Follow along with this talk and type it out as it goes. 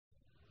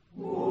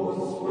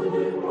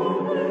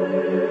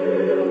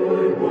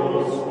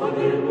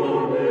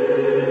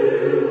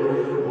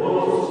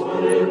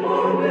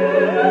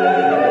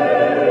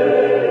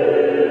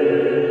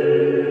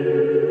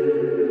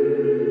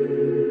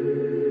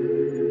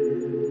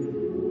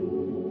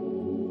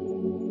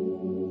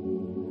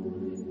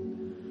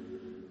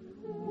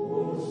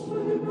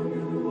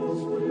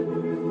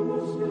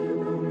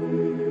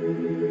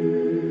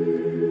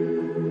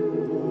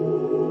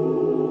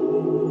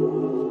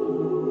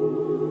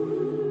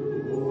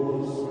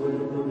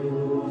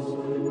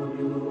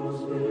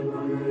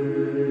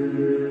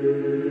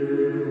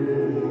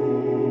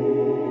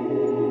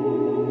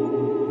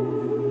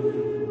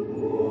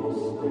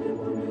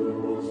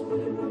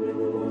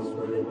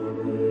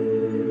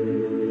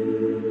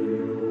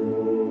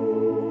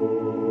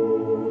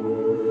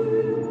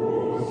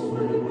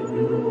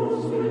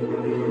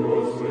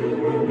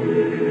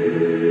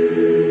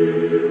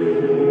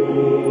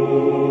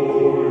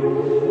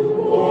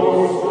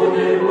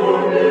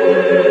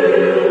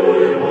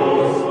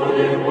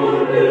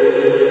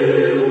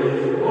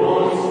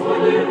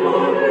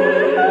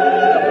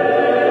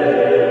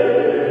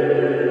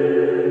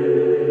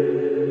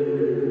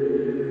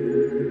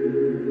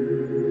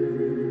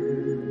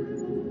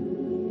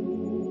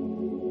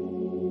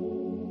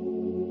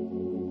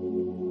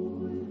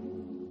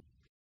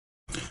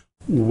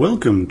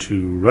Welcome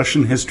to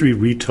Russian History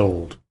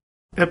Retold,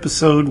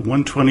 Episode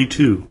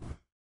 122,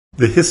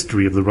 The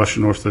History of the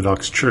Russian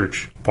Orthodox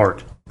Church,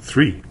 Part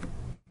 3.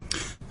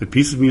 The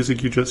piece of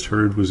music you just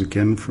heard was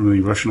again from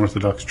the Russian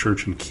Orthodox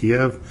Church in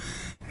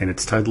Kiev, and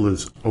its title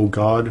is O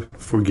God,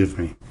 Forgive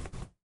Me.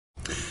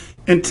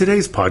 In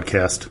today's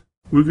podcast,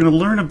 we're going to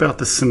learn about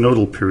the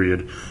Synodal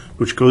period,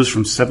 which goes from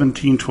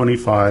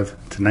 1725 to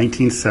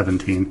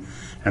 1917,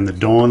 and the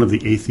dawn of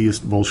the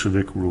atheist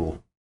Bolshevik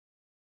rule.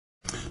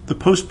 The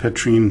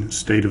post-Petrine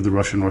state of the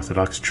Russian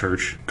Orthodox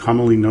Church,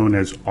 commonly known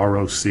as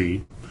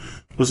ROC,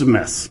 was a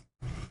mess.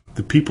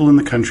 The people in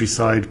the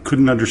countryside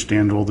couldn't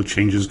understand all the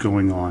changes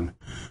going on,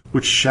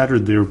 which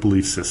shattered their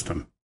belief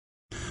system.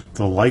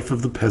 The life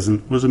of the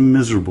peasant was a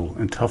miserable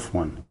and tough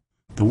one.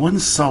 The one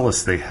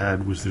solace they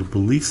had was their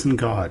beliefs in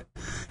God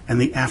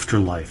and the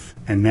afterlife,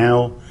 and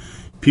now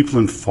people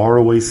in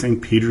faraway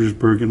St.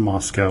 Petersburg and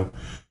Moscow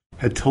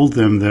had told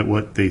them that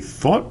what they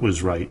thought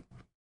was right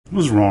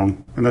was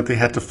wrong, and that they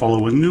had to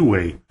follow a new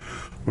way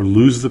or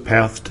lose the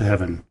path to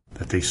heaven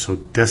that they so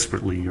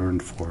desperately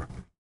yearned for.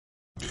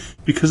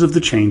 Because of the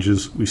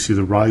changes, we see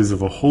the rise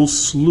of a whole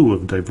slew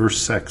of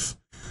diverse sects,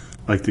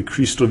 like the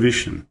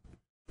Christovician,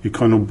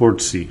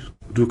 Ikonobortsi,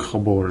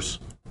 Dukhabors,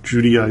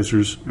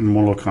 Judaizers, and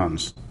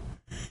Molokans.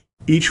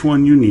 Each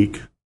one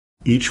unique,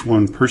 each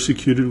one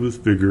persecuted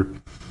with vigor,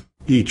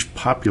 each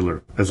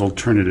popular as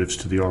alternatives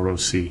to the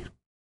ROC.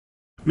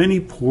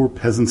 Many poor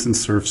peasants and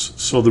serfs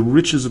saw the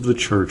riches of the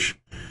church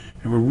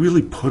and were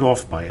really put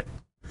off by it.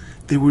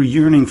 They were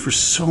yearning for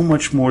so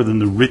much more than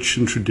the rich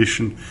in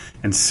tradition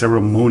and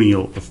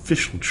ceremonial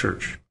official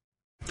church.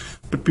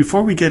 But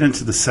before we get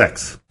into the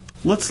sects,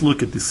 let's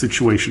look at the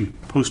situation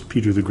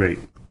post-Peter the Great.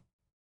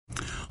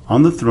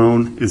 On the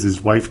throne is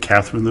his wife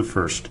Catherine I,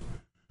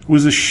 who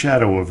was a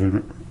shadow of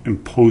an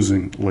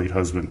imposing late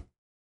husband.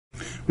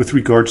 With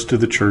regards to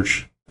the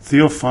church,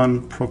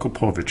 Theophan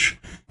Prokopovich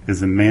is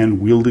the man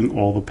wielding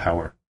all the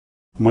power,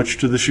 much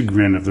to the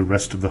chagrin of the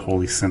rest of the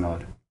Holy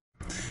Synod.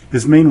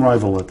 His main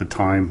rival at the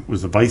time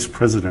was the vice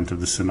president of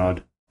the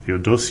Synod,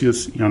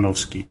 Theodosius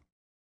Yanovsky.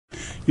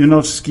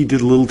 Yanovsky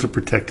did little to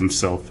protect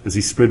himself as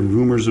he spread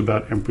rumors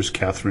about Empress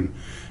Catherine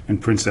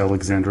and Prince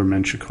Alexander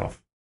Menshikov.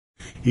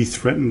 He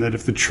threatened that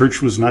if the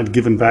church was not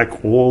given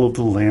back all of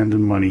the land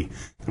and money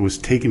that was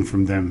taken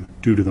from them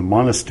due to the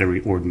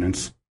monastery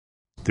ordinance,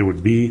 there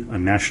would be a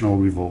national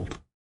revolt.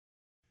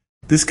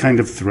 This kind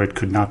of threat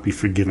could not be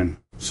forgiven,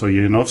 so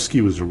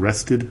Yanovsky was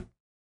arrested,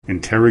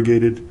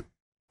 interrogated,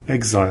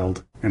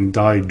 exiled, and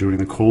died during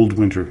the cold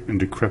winter and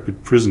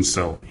decrepit prison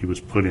cell he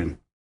was put in.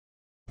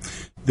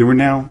 There were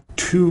now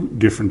two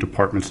different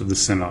departments of the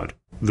Synod,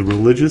 the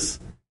religious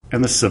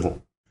and the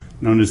civil,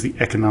 known as the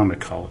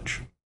Economic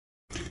College.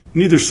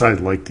 Neither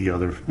side liked the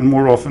other, and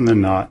more often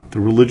than not,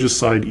 the religious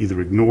side either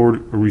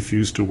ignored or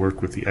refused to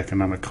work with the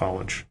Economic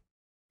College.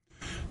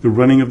 The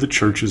running of the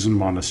churches and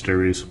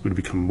monasteries would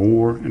become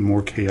more and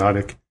more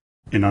chaotic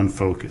and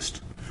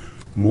unfocused.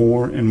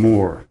 More and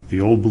more,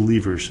 the old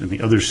believers and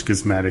the other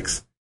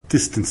schismatics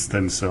distanced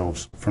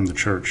themselves from the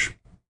church.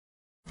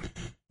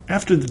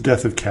 After the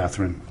death of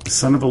Catherine, the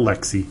son of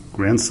Alexei,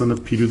 grandson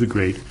of Peter the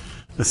Great,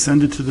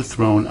 ascended to the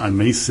throne on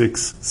May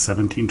 6,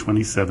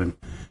 1727,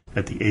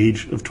 at the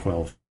age of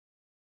 12.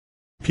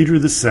 Peter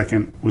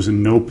II was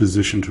in no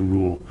position to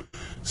rule,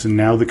 so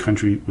now the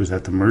country was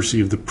at the mercy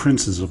of the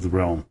princes of the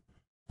realm,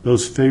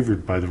 those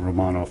favored by the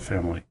Romanov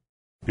family,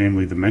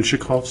 namely the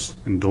Menshikovs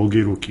and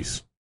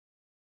Dolgorukis.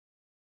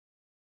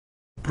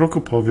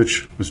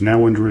 Prokopovich was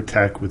now under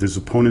attack, with his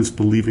opponents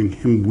believing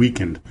him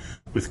weakened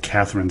with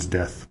Catherine's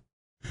death.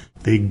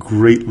 They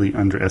greatly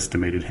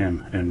underestimated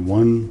him, and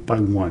one by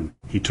one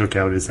he took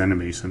out his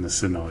enemies in the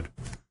Synod.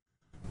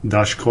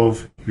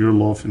 Dashkov,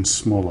 Yurlov, and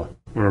Smola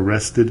were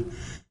arrested,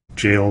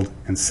 jailed,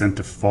 and sent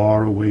to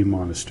far-away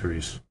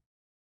monasteries.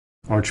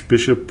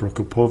 Archbishop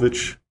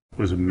Prokopovich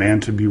was a man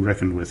to be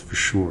reckoned with for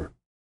sure.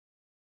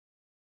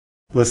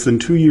 Less than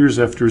 2 years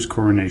after his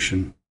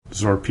coronation,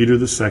 Tsar Peter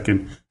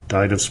II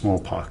died of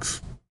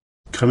smallpox.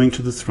 Coming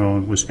to the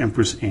throne was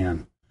Empress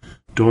Anne,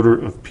 daughter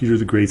of Peter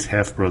the Great's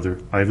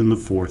half-brother, Ivan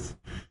IV,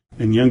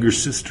 and younger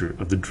sister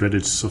of the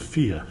dreaded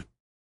Sophia.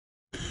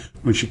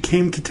 When she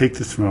came to take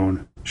the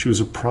throne, she was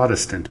a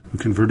Protestant who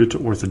converted to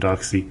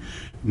Orthodoxy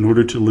in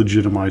order to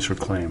legitimize her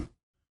claim.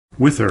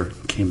 With her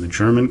came the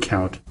German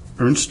Count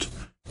Ernst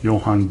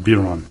Johann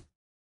Biron.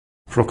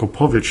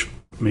 Prokopovich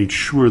made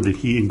sure that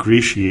he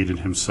ingratiated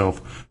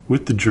himself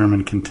with the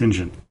German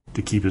contingent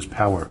to keep his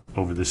power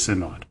over the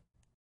synod.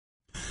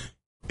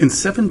 In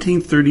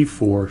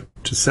 1734 to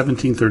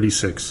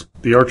 1736,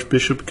 the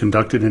archbishop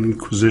conducted an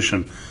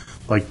inquisition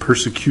like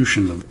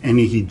persecution of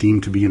any he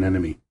deemed to be an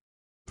enemy.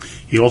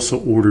 He also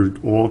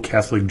ordered all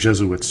Catholic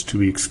Jesuits to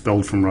be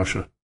expelled from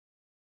Russia.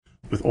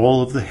 With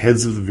all of the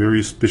heads of the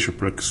various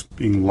bishoprics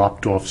being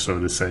lopped off, so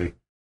to say,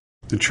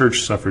 the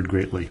church suffered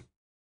greatly.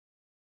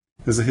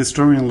 As the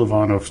historian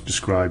Levanov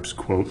describes,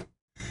 quote,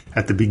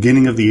 "At the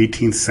beginning of the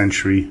 18th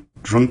century,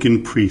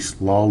 drunken priests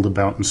lolled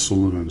about in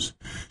saloons,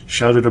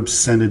 shouted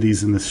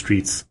obscenities in the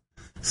streets,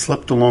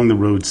 slept along the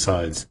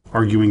roadsides,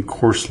 arguing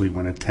coarsely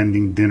when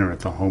attending dinner at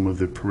the home of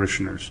their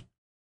parishioners,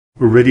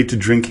 were ready to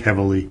drink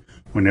heavily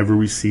whenever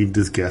received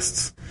as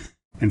guests,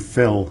 and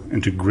fell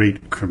into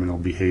great criminal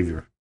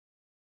behavior."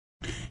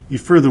 He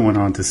further went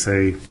on to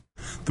say,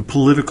 "The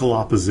political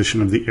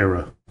opposition of the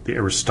era, the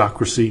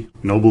aristocracy,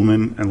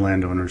 noblemen, and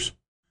landowners,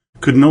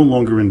 could no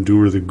longer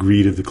endure the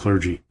greed of the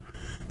clergy,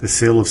 the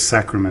sale of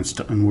sacraments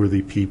to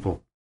unworthy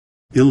people,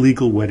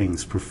 illegal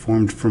weddings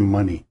performed for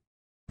money,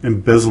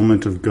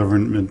 embezzlement of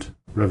government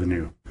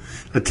revenue,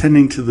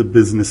 attending to the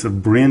business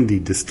of brandy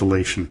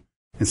distillation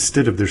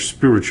instead of their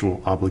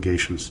spiritual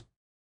obligations,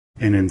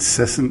 and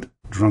incessant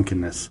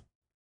drunkenness.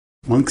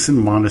 Monks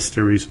in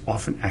monasteries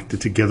often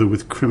acted together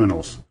with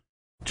criminals,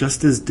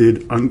 just as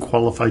did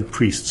unqualified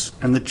priests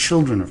and the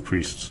children of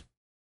priests.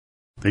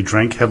 They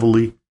drank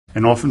heavily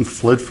and often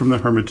fled from the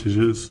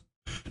hermitages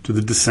to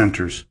the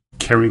dissenters,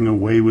 carrying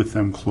away with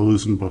them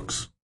clothes and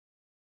books.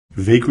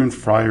 Vagrant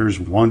friars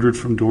wandered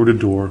from door to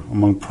door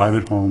among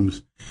private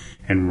homes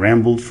and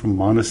rambled from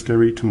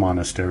monastery to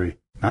monastery,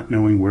 not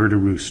knowing where to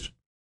roost.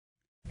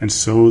 And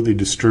so they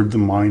disturbed the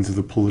minds of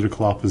the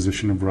political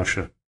opposition of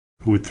Russia,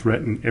 who would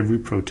threaten every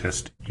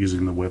protest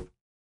using the whip.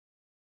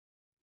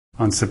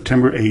 On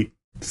September 8,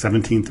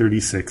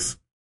 1736,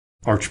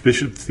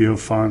 Archbishop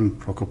Theophan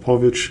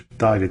Prokopovich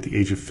died at the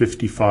age of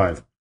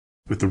 55,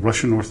 with the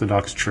Russian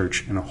Orthodox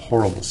Church in a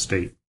horrible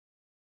state.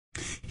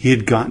 He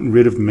had gotten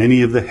rid of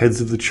many of the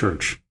heads of the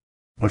church,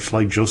 much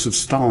like Joseph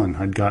Stalin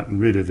had gotten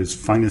rid of his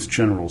finest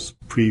generals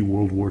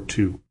pre-World War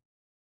II.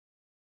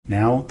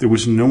 Now there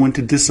was no one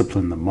to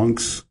discipline the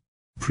monks,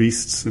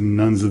 priests, and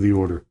nuns of the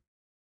order.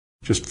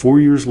 Just 4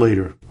 years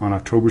later, on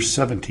October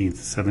 17,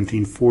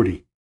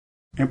 1740,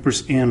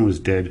 Empress Anne was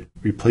dead,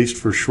 replaced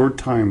for a short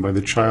time by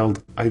the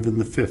child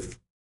Ivan V.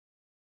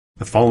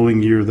 The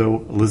following year,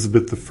 though,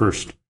 Elizabeth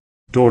I,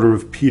 daughter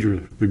of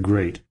Peter the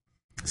Great,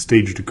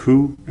 staged a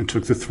coup and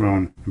took the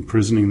throne,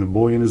 imprisoning the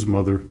boy and his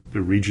mother,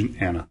 the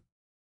regent Anna.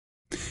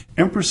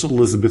 Empress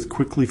Elizabeth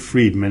quickly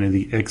freed many of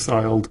the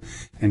exiled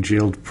and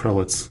jailed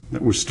prelates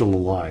that were still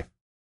alive.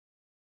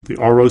 The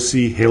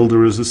ROC hailed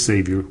her as a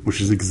savior,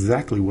 which is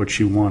exactly what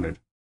she wanted.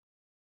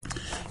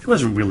 She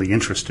wasn't really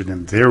interested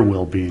in their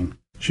well-being.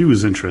 She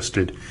was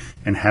interested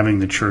in having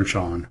the church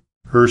on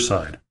her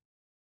side.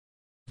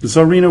 The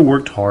Tsarina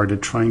worked hard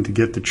at trying to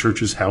get the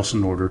church's house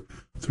in order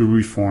through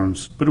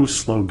reforms, but it was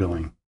slow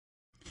going.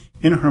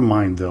 In her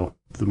mind, though,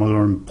 the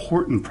more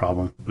important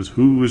problem was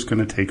who was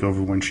going to take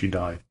over when she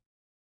died.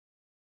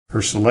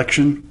 Her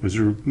selection was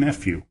her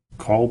nephew,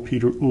 Karl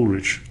Peter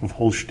Ulrich of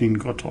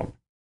Holstein-Gottorp,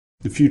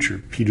 the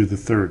future Peter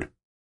III.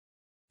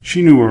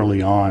 She knew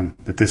early on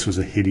that this was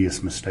a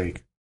hideous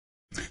mistake.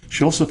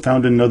 She also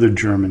found another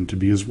German to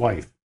be his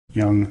wife,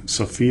 young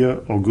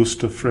Sophia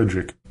Augusta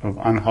Frederick of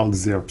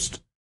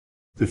Anhalt-Zerbst,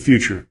 the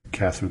future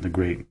Catherine the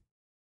Great.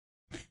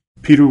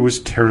 Peter was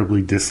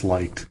terribly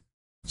disliked,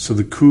 so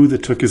the coup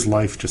that took his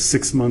life just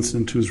 6 months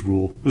into his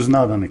rule was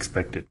not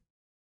unexpected.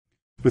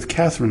 With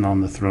Catherine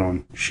on the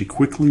throne, she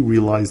quickly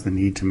realized the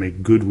need to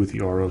make good with the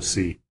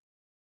ROC.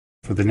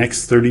 For the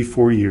next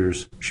 34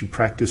 years, she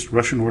practiced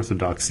Russian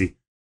Orthodoxy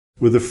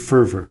with a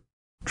fervor,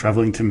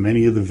 traveling to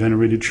many of the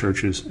venerated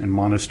churches and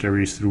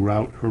monasteries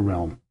throughout her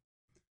realm.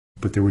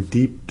 But there were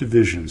deep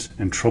divisions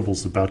and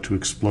troubles about to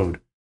explode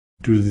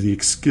due to the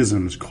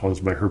schisms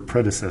caused by her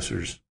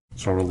predecessors,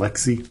 Tsar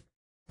Alexei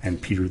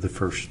and Peter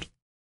I.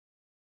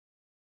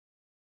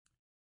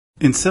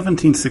 In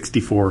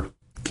 1764,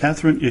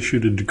 Catherine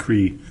issued a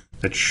decree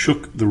that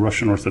shook the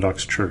Russian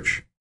Orthodox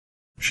Church.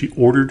 She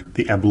ordered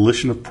the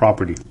abolition of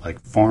property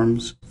like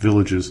farms,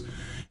 villages,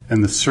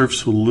 and the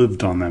serfs who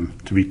lived on them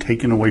to be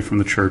taken away from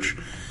the church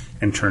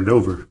and turned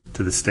over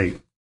to the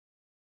state.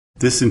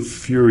 This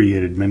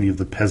infuriated many of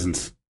the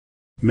peasants.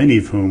 many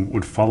of whom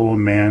would follow a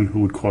man who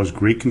would cause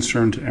great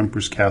concern to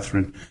Empress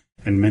Catherine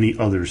and many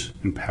others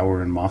in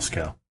power in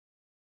Moscow.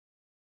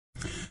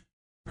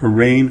 Her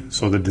reign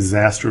saw the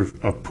disaster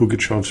of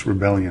Pugachev's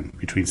rebellion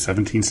between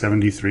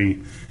 1773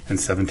 and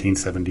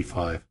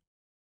 1775.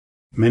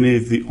 Many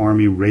of the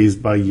army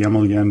raised by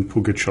Yemelyan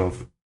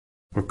Pugachev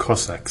were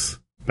Cossacks,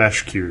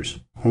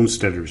 Bashkirs,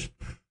 homesteaders,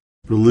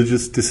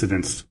 religious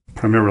dissidents,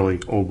 primarily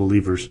Old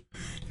Believers,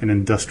 and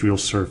industrial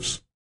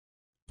serfs.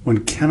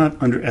 One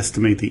cannot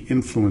underestimate the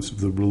influence of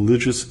the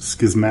religious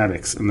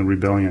schismatics in the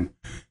rebellion,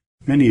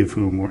 many of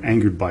whom were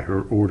angered by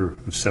her order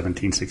of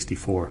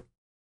 1764.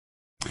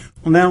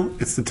 Well, now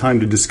it's the time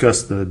to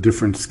discuss the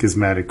different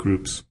schismatic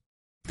groups.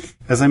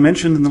 As I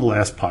mentioned in the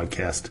last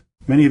podcast,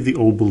 many of the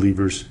Old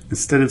Believers,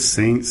 instead of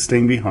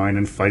staying behind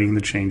and fighting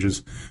the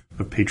changes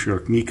of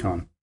Patriarch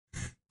Nikon,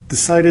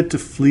 decided to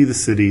flee the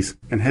cities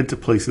and head to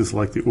places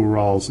like the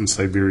Urals in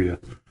Siberia,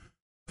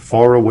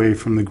 far away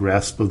from the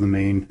grasp of the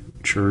main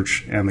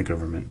church and the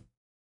government.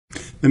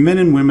 The men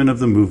and women of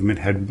the movement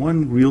had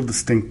one real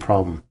distinct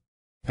problem,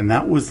 and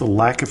that was the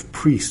lack of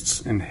priests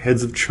and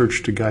heads of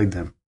church to guide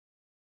them.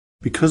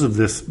 Because of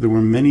this, there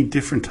were many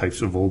different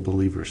types of Old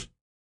Believers,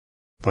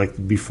 like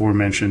the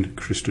before-mentioned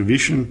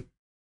Christovician,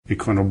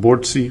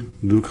 Ikonobortsi,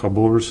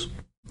 Doukhobors,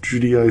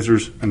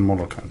 Judaizers, and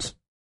Molokans.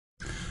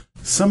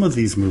 Some of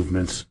these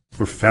movements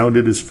were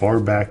founded as far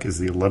back as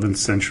the 11th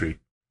century,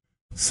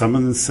 some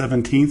in the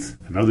 17th,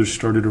 and others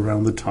started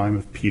around the time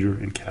of Peter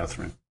and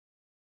Catherine.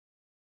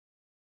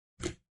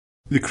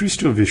 The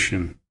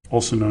Christovician,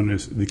 also known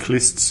as the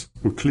Klists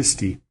or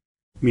Klisti,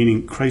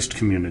 meaning Christ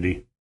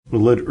community, were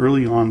led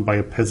early on by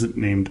a peasant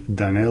named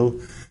Daniel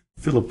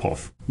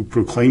Filipov, who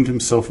proclaimed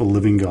himself a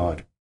living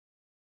God.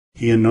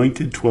 He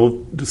anointed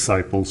 12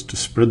 disciples to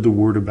spread the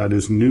word about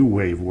his new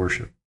way of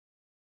worship,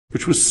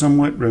 which was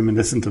somewhat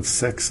reminiscent of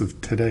sects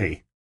of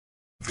today.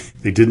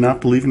 They did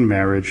not believe in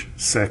marriage,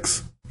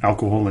 sex,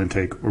 alcohol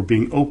intake, or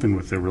being open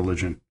with their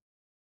religion.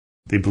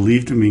 They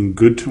believed in being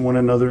good to one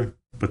another,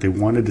 but they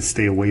wanted to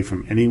stay away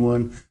from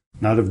anyone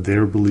not of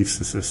their belief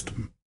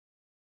system.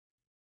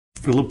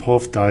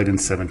 Filipov died in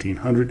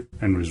 1700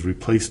 and was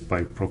replaced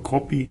by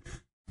Prokopy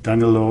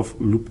Danilov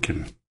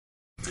Lupkin.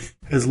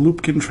 As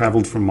Lupkin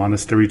traveled from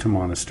monastery to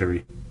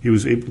monastery, he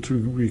was able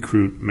to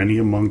recruit many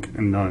a monk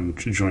and nun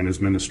to join his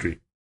ministry.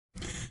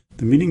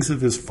 The meetings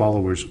of his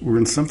followers were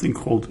in something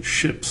called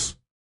ships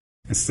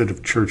instead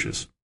of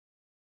churches.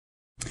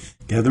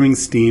 Gathering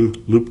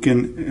steam,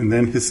 Lupkin and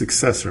then his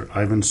successor,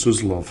 Ivan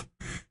Suslov,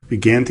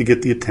 began to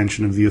get the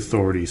attention of the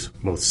authorities,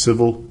 both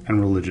civil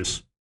and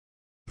religious.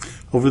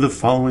 Over the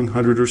following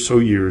 100 or so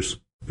years,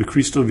 the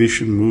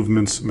Christovician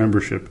movement's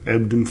membership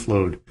ebbed and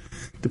flowed,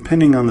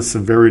 depending on the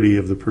severity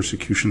of the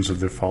persecutions of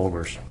their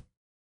followers.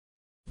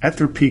 At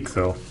their peak,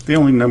 though, they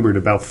only numbered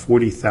about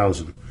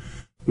 40,000,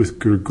 with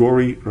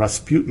Grigory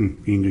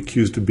Rasputin being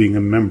accused of being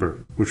a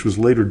member, which was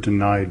later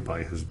denied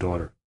by his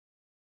daughter.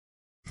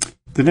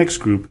 The next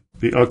group,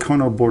 the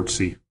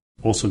Ikonobortsi,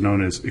 also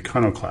known as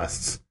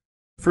iconoclasts,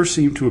 first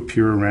seemed to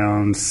appear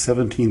around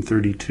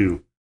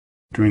 1732,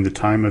 during the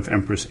time of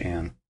Empress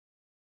Anne.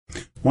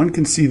 One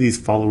can see these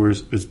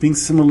followers as being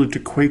similar to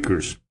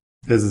Quakers,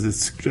 as is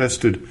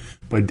suggested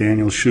by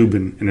Daniel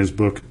Shubin in his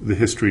book, The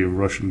History of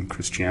Russian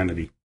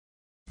Christianity.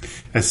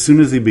 As soon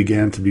as they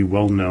began to be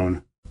well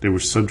known, they were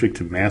subject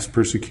to mass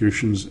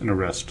persecutions and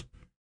arrest.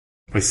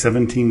 By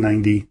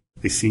 1790,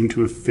 they seem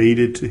to have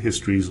faded to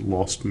history's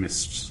lost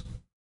mists.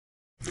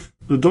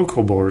 The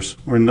Doukhobors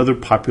were another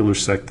popular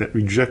sect that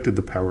rejected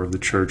the power of the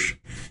church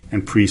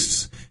and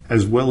priests,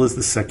 as well as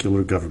the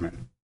secular government.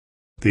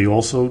 They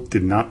also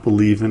did not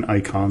believe in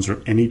icons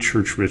or any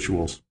church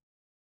rituals.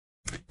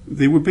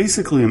 They were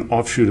basically an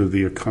offshoot of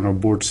the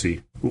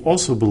Ikonobortsi, who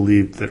also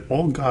believed that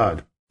all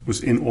God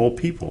was in all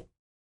people,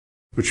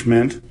 which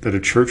meant that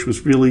a church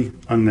was really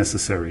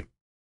unnecessary.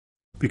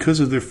 Because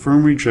of their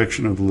firm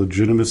rejection of the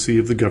legitimacy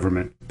of the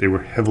government, they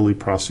were heavily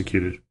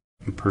prosecuted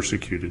and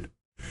persecuted.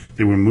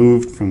 They were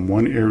moved from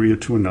one area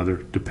to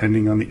another,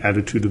 depending on the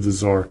attitude of the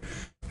Tsar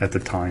at the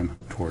time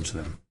towards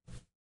them.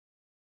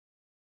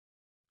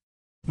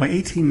 By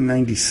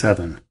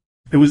 1897,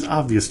 it was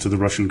obvious to the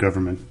Russian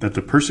government that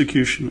the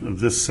persecution of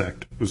this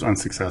sect was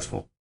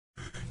unsuccessful.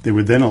 They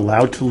were then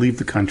allowed to leave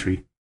the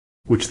country,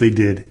 which they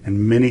did,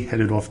 and many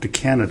headed off to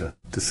Canada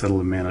to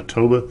settle in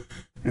Manitoba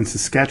and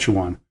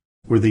Saskatchewan,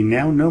 where they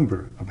now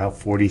number about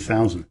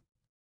 40,000.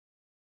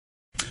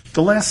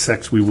 The last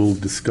sects we will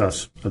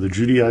discuss are the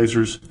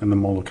Judaizers and the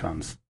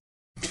Molokans.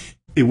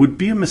 It would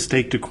be a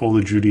mistake to call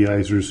the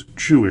Judaizers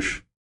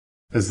Jewish,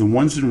 as the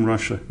ones in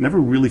Russia never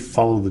really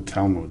followed the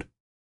Talmud.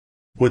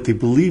 What they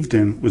believed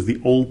in was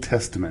the Old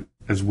Testament,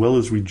 as well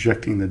as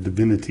rejecting the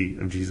divinity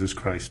of Jesus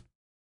Christ.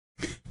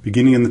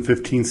 Beginning in the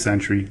 15th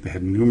century, they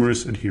had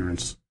numerous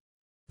adherents,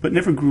 but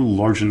never grew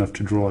large enough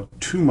to draw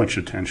too much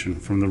attention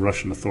from the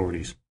Russian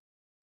authorities.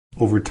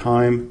 Over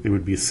time, they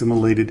would be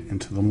assimilated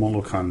into the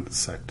Molokan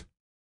sect.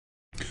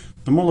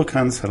 The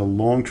Molokans had a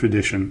long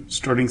tradition,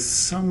 starting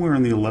somewhere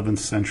in the 11th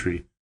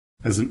century,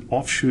 as an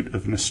offshoot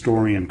of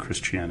Nestorian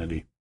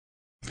Christianity.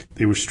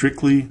 They were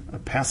strictly a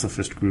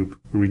pacifist group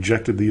who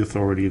rejected the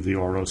authority of the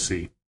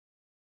ROC.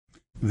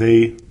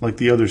 They, like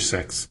the other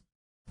sects,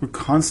 were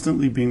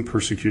constantly being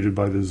persecuted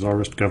by the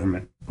Tsarist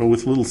government, but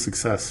with little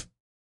success.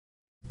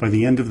 By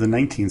the end of the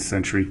 19th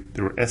century,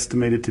 there were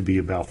estimated to be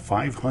about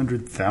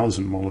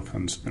 500,000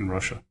 Molokans in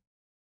Russia.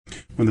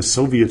 When the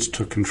Soviets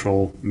took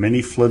control,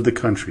 many fled the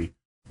country,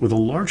 with a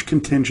large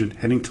contingent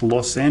heading to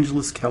Los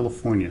Angeles,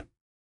 California,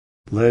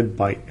 led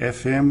by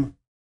F.M.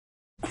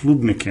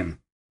 Klubnikin.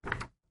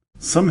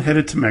 Some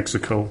headed to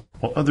Mexico,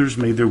 while others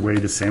made their way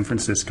to San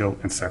Francisco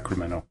and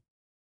Sacramento.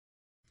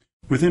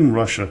 Within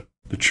Russia,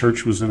 the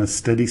church was in a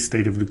steady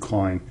state of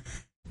decline,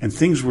 and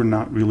things were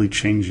not really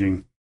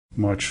changing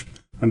much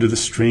under the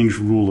strange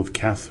rule of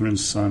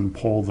Catherine's son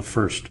Paul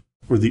I,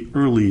 or the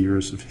early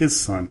years of his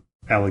son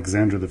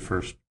Alexander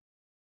I.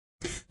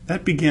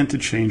 That began to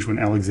change when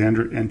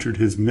Alexander entered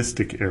his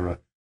mystic era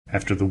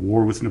after the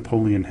war with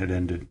Napoleon had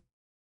ended.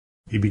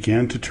 He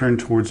began to turn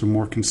towards a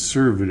more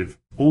conservative,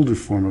 older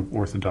form of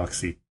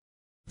orthodoxy,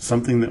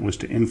 something that was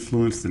to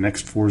influence the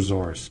next four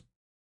czars: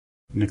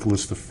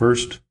 Nicholas I,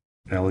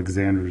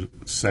 Alexander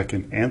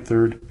II and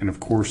III, and of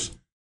course,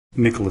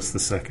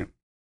 Nicholas II.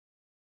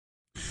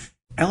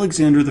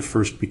 Alexander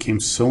I became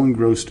so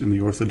engrossed in the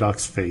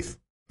Orthodox faith,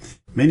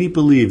 many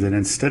believe that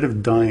instead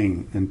of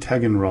dying in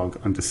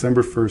Taganrog on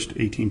December 1,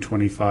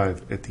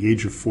 1825, at the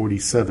age of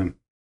 47,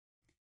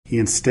 he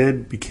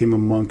instead became a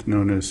monk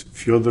known as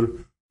Fyodor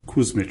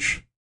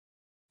Kuzmich.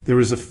 There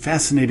is a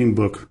fascinating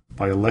book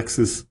by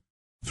Alexis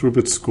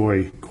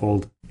Trubetskoy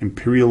called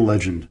Imperial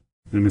Legend: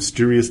 The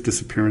Mysterious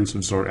Disappearance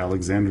of Tsar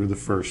Alexander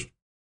I,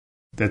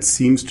 that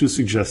seems to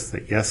suggest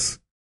that yes,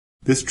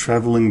 this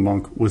traveling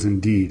monk was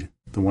indeed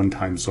the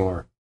one-time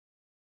Tsar.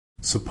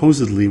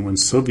 Supposedly, when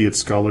Soviet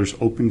scholars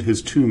opened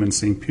his tomb in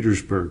St.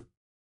 Petersburg,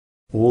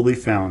 all they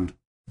found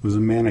was a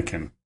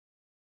mannequin.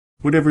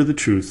 Whatever the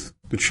truth,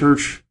 the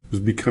church was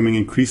becoming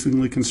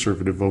increasingly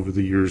conservative over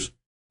the years,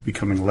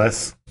 becoming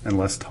less and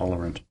less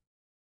tolerant.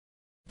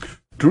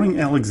 During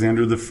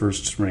Alexander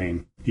I's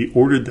reign, he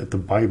ordered that the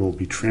Bible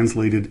be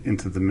translated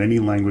into the many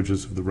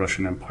languages of the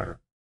Russian Empire.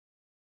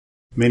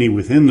 Many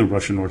within the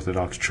Russian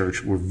Orthodox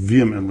Church were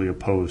vehemently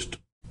opposed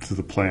to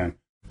the plan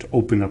to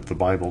open up the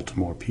Bible to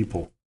more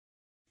people.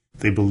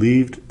 They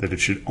believed that it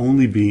should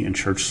only be in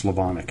Church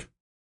Slavonic.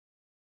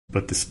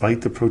 But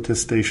despite the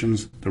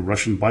protestations, the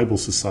Russian Bible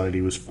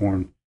Society was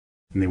formed,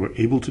 and they were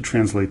able to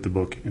translate the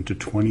book into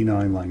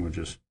 29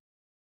 languages.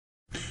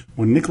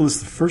 When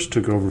Nicholas I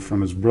took over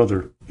from his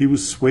brother, he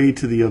was swayed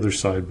to the other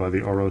side by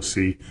the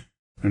ROC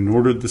and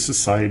ordered the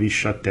society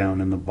shut down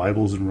and the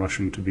Bibles in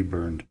Russian to be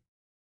burned.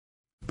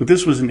 But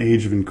this was an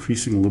age of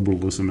increasing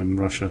liberalism in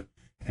Russia,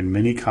 and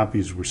many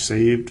copies were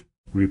saved,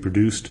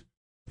 reproduced,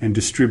 and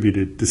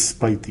distributed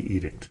despite the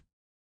edict.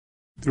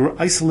 There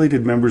were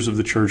isolated members of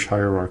the church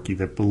hierarchy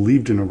that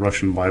believed in a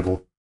Russian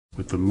Bible,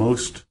 with the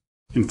most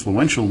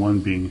influential one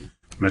being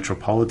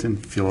Metropolitan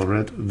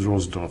Filaret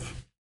Drozdov.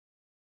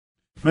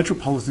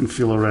 Metropolitan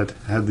Filaret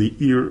had the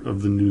ear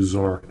of the new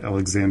Tsar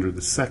Alexander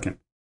II.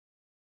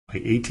 By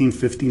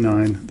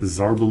 1859, the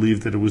Tsar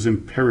believed that it was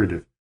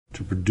imperative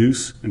to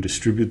produce and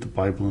distribute the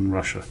Bible in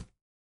Russia.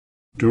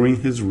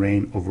 During his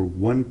reign, over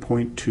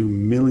 1.2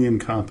 million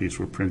copies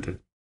were printed.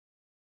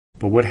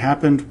 But what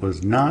happened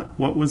was not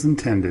what was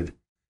intended,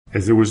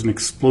 as there was an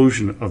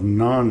explosion of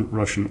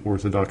non-Russian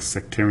Orthodox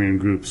sectarian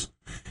groups,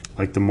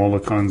 like the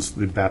Molokans,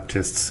 the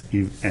Baptists,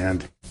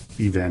 and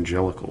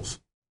evangelicals.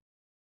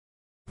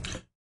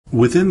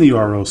 Within the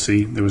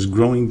ROC, there was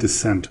growing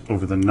dissent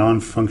over the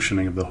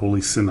non-functioning of the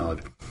Holy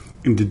Synod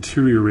and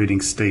deteriorating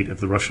state of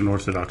the Russian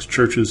Orthodox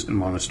churches and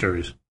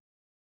monasteries.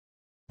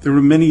 There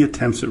were many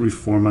attempts at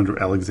reform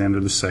under Alexander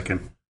II,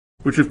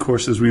 which of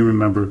course, as we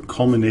remember,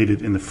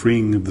 culminated in the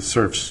freeing of the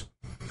serfs.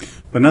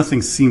 But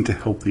nothing seemed to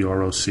help the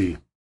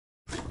ROC.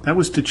 That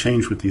was to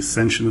change with the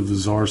ascension of the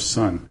Tsar's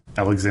son,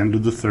 Alexander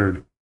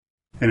III,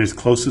 and his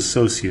close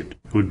associate,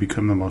 who would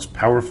become the most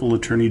powerful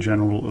attorney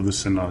general of the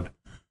Synod,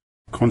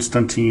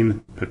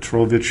 Konstantin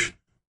Petrovich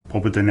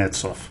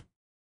Pobedenetsov.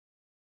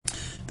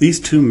 These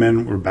two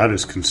men were about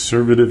as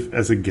conservative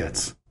as it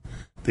gets.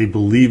 They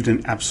believed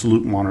in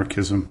absolute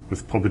monarchism,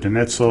 with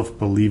Pobedenetsov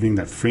believing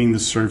that freeing the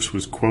serfs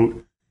was,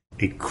 quote,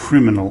 a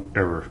criminal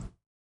error.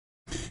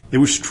 They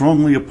were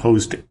strongly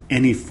opposed to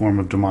any form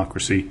of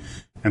democracy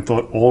and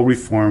thought all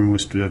reform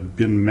was to have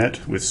been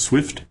met with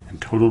swift and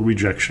total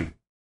rejection.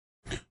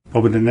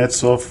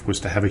 Pobedenetsov was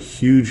to have a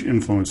huge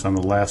influence on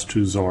the last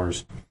two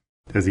czars,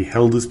 as he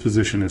held his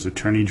position as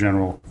Attorney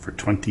General for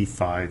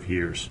 25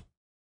 years.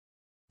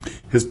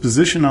 His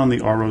position on the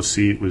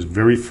ROC was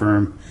very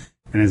firm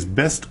and is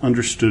best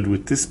understood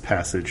with this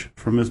passage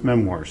from his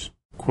memoirs.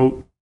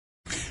 Quote,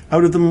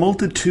 out of the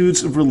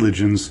multitudes of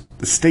religions,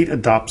 the state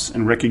adopts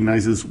and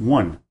recognizes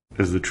one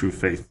as the true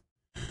faith,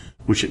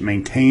 which it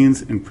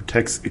maintains and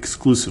protects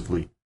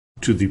exclusively,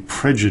 to the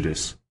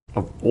prejudice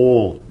of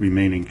all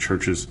remaining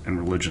churches and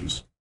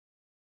religions.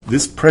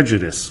 This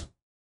prejudice,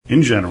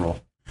 in general,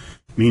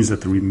 means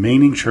that the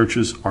remaining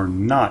churches are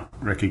not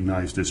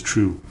recognized as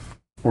true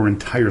or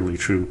entirely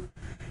true,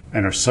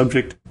 and are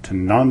subject to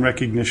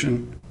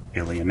non-recognition,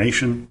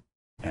 alienation,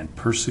 and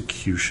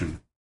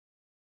persecution.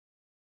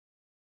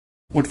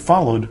 What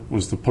followed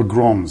was the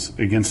pogroms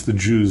against the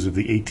Jews of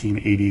the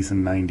 1880s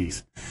and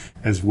 90s,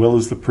 as well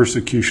as the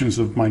persecutions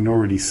of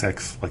minority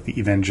sects like the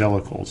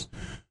evangelicals,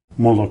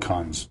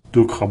 Molokans,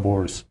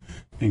 Dukhabors,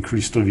 and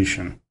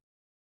Christovician.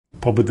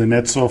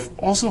 Pobedonesov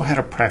also had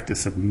a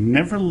practice of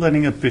never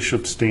letting a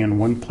bishop stay in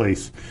one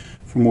place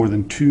for more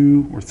than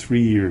 2 or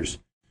 3 years,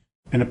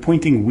 and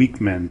appointing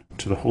weak men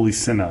to the Holy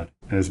Synod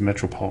and as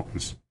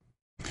metropolitans.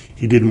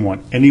 He didn't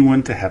want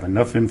anyone to have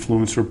enough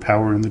influence or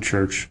power in the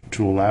church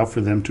to allow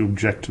for them to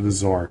object to the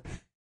Tsar,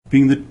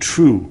 being the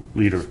true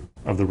leader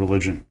of the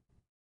religion.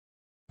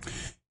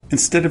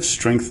 Instead of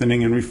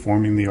strengthening and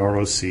reforming the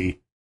ROC,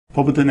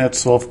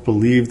 Pobedonesov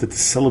believed that the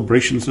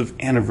celebrations of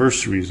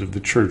anniversaries of the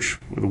church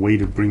were the way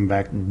to bring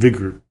back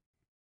vigor.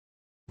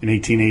 In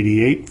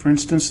 1888, for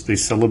instance, they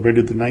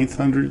celebrated the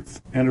 900th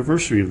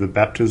anniversary of the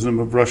baptism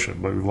of Russia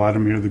by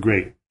Vladimir the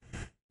Great,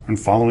 and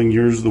following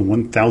years the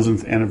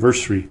 1000th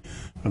anniversary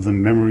of the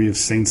memory of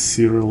Saints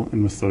Cyril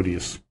and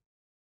Methodius.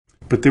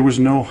 But there was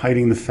no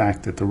hiding the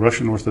fact that the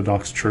Russian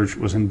Orthodox Church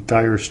was in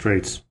dire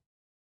straits,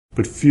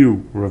 but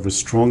few were of a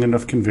strong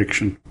enough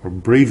conviction or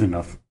brave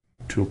enough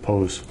to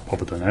oppose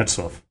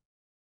Pobedonesov.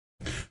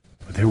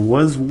 But there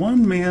was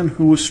one man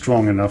who was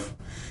strong enough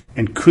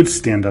and could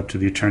stand up to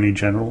the Attorney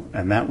General,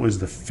 and that was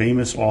the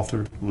famous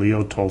author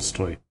Leo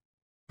Tolstoy.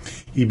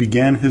 He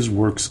began his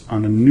works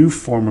on a new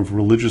form of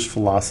religious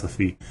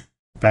philosophy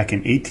back in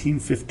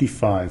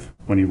 1855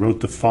 when he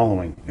wrote the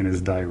following in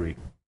his diary,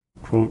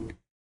 quote,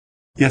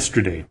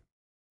 "Yesterday,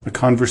 a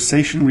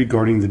conversation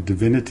regarding the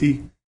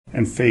divinity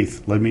and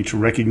faith led me to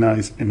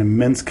recognize an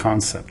immense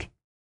concept,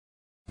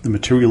 the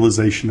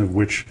materialization of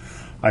which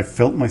I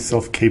felt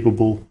myself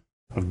capable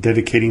of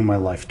dedicating my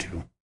life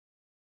to.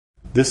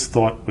 This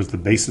thought was the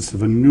basis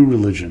of a new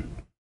religion,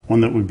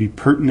 one that would be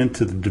pertinent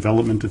to the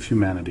development of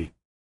humanity.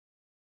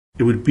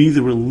 It would be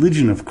the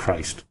religion of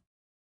Christ,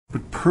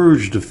 but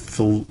purged of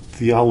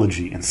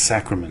theology and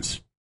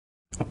sacraments,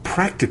 a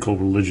practical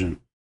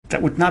religion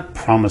that would not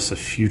promise a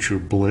future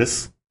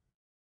bliss,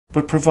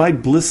 but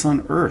provide bliss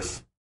on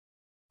earth.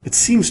 It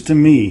seems to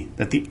me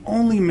that the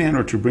only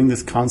manner to bring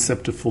this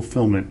concept to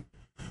fulfillment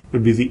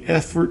would be the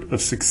effort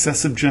of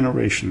successive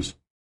generations,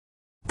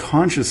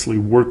 consciously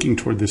working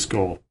toward this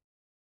goal.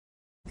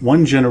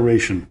 One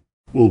generation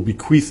will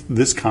bequeath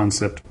this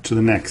concept to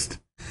the next,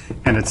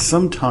 and at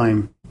some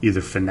time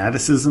either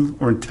fanaticism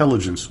or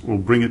intelligence will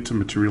bring it to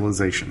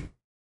materialization.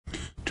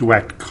 To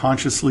act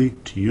consciously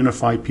to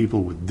unify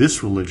people with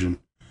this religion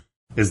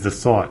is the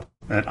thought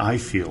that I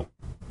feel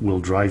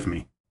will drive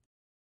me."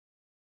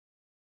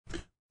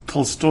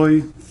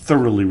 Tolstoy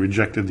thoroughly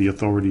rejected the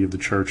authority of the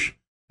church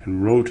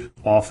and wrote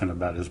often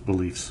about his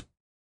beliefs.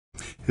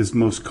 His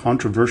most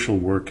controversial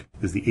work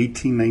is the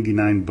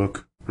 1899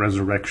 book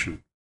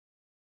Resurrection.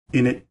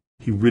 In it,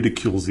 he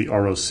ridicules the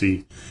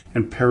ROC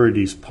and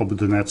parodies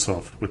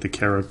Pobedonesov with the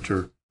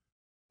character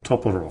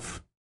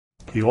Toporov.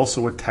 He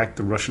also attacked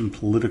the Russian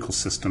political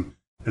system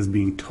as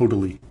being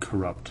totally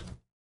corrupt.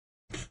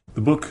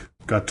 The book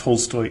got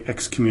Tolstoy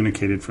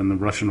excommunicated from the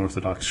Russian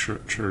Orthodox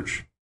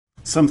Church,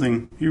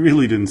 something he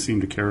really didn't seem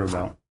to care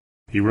about.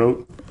 He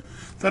wrote,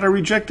 "That I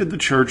rejected the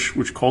church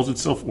which calls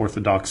itself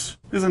Orthodox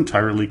is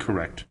entirely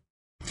correct,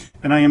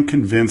 and I am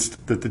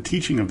convinced that the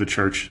teaching of the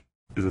church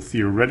is a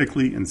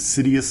theoretically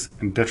insidious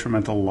and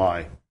detrimental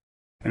lie,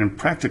 and in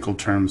practical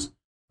terms,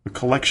 a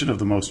collection of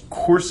the most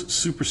coarse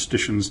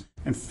superstitions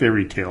and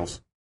fairy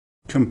tales,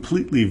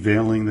 completely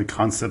veiling the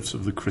concepts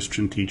of the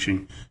Christian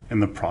teaching in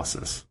the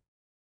process.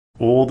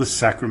 All the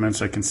sacraments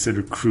I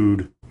consider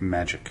crude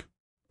magic."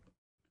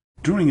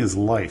 During his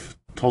life,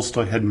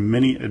 Tolstoy had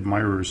many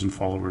admirers and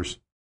followers,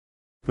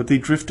 but they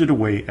drifted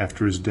away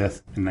after his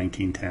death in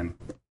 1910.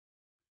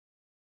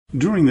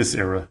 During this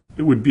era,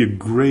 it would be a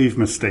grave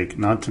mistake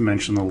not to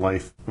mention the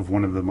life of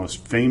one of the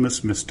most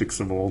famous mystics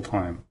of all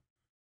time,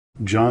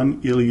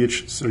 John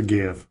Ilyich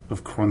Sergeyev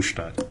of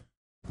Kronstadt,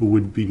 who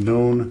would be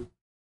known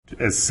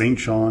as St.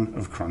 John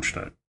of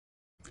Kronstadt.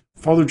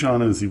 Father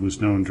John, as he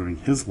was known during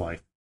his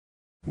life,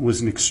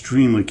 was an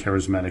extremely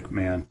charismatic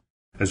man,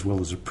 as well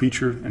as a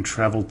preacher, and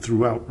traveled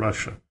throughout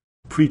Russia,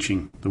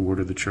 preaching the word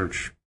of the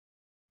church.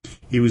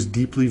 He was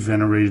deeply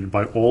venerated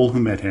by all who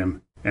met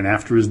him, and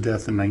after his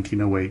death in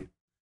 1908,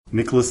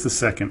 Nicholas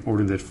II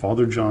ordered that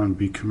Father John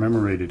be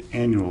commemorated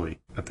annually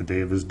at the day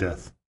of his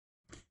death.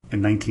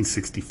 In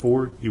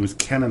 1964, he was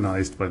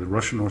canonized by the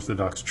Russian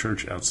Orthodox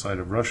Church outside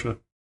of Russia,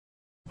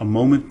 a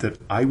moment that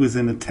I was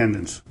in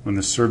attendance when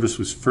the service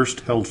was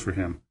first held for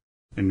him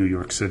in New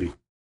York City.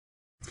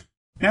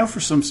 Now for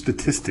some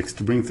statistics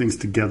to bring things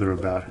together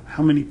about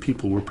how many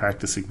people were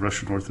practicing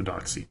Russian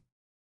Orthodoxy.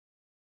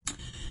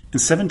 In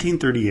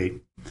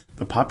 1738,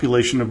 the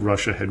population of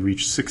Russia had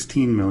reached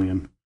 16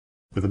 million,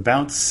 with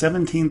about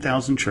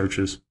 17,000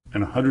 churches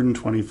and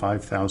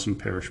 125,000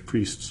 parish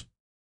priests.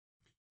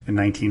 In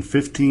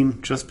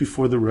 1915, just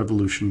before the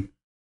revolution,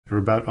 there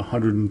were about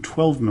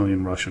 112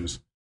 million Russians,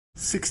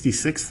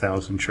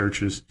 66,000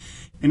 churches,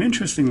 and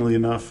interestingly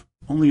enough,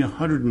 only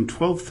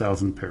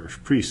 112,000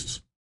 parish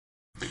priests.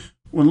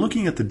 When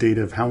looking at the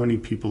data of how many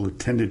people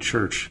attended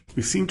church,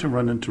 we seem to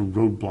run into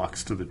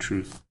roadblocks to the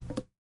truth.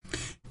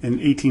 In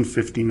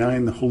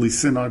 1859, the Holy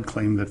Synod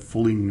claimed that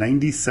fully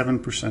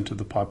 97% of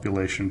the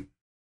population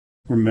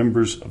were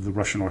members of the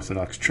Russian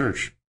Orthodox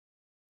Church.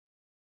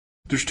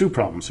 There's two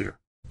problems here.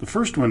 The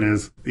first one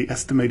is the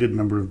estimated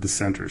number of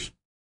dissenters.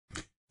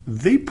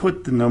 They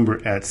put the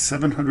number at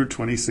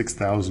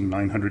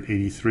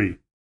 726,983,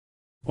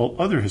 while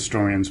other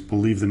historians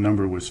believe the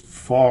number was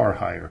far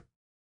higher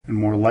and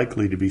more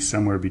likely to be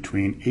somewhere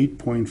between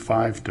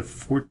 8.5 to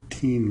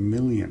 14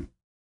 million.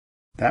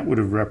 That would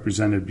have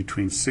represented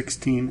between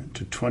 16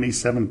 to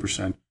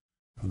 27%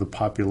 of the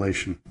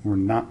population who were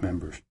not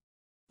members.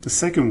 The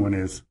second one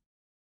is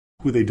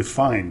who they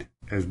defined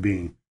as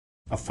being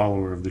a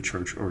follower of the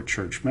church or a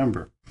church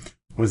member.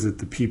 Was it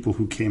the people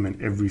who came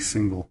in every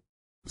single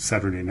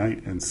Saturday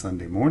night and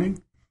Sunday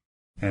morning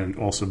and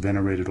also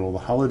venerated all the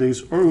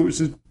holidays, or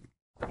was it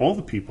all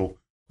the people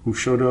who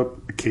showed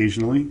up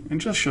occasionally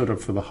and just showed up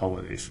for the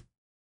holidays?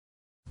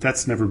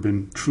 That's never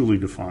been truly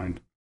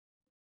defined.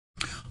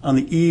 On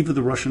the eve of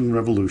the Russian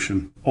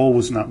Revolution, all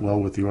was not well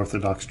with the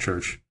Orthodox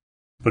Church,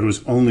 but it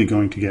was only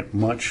going to get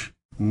much,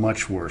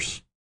 much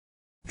worse.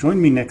 Join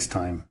me next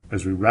time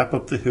as we wrap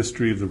up the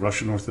history of the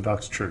Russian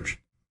Orthodox Church,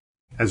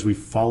 as we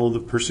follow the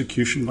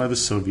persecution by the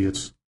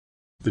Soviets,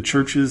 the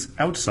churches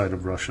outside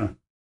of Russia,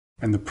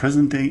 and the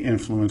present-day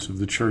influence of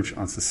the church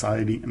on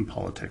society and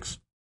politics.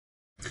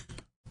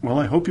 Well,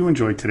 I hope you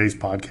enjoyed today's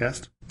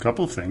podcast. A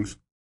couple of things.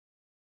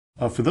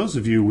 For those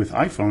of you with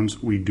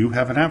iPhones, we do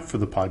have an app for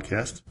the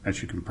podcast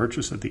that you can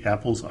purchase at the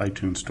Apple's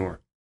iTunes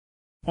Store.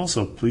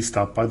 Also, please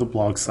stop by the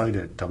blog site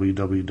at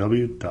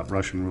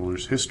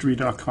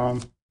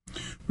www.russianrulershistory.com,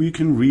 where you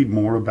can read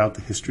more about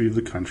the history of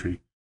the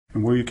country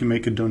and where you can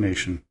make a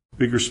donation,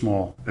 big or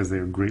small, as they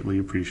are greatly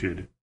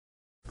appreciated.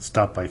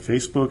 Stop by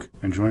Facebook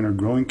and join our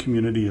growing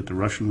community at the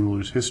Russian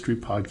Rulers History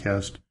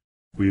Podcast,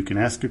 where you can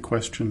ask a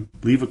question,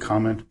 leave a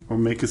comment, or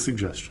make a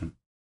suggestion.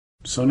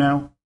 So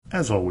now,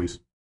 as always,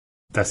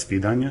 до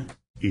свидания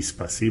и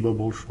спасибо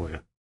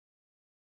большое.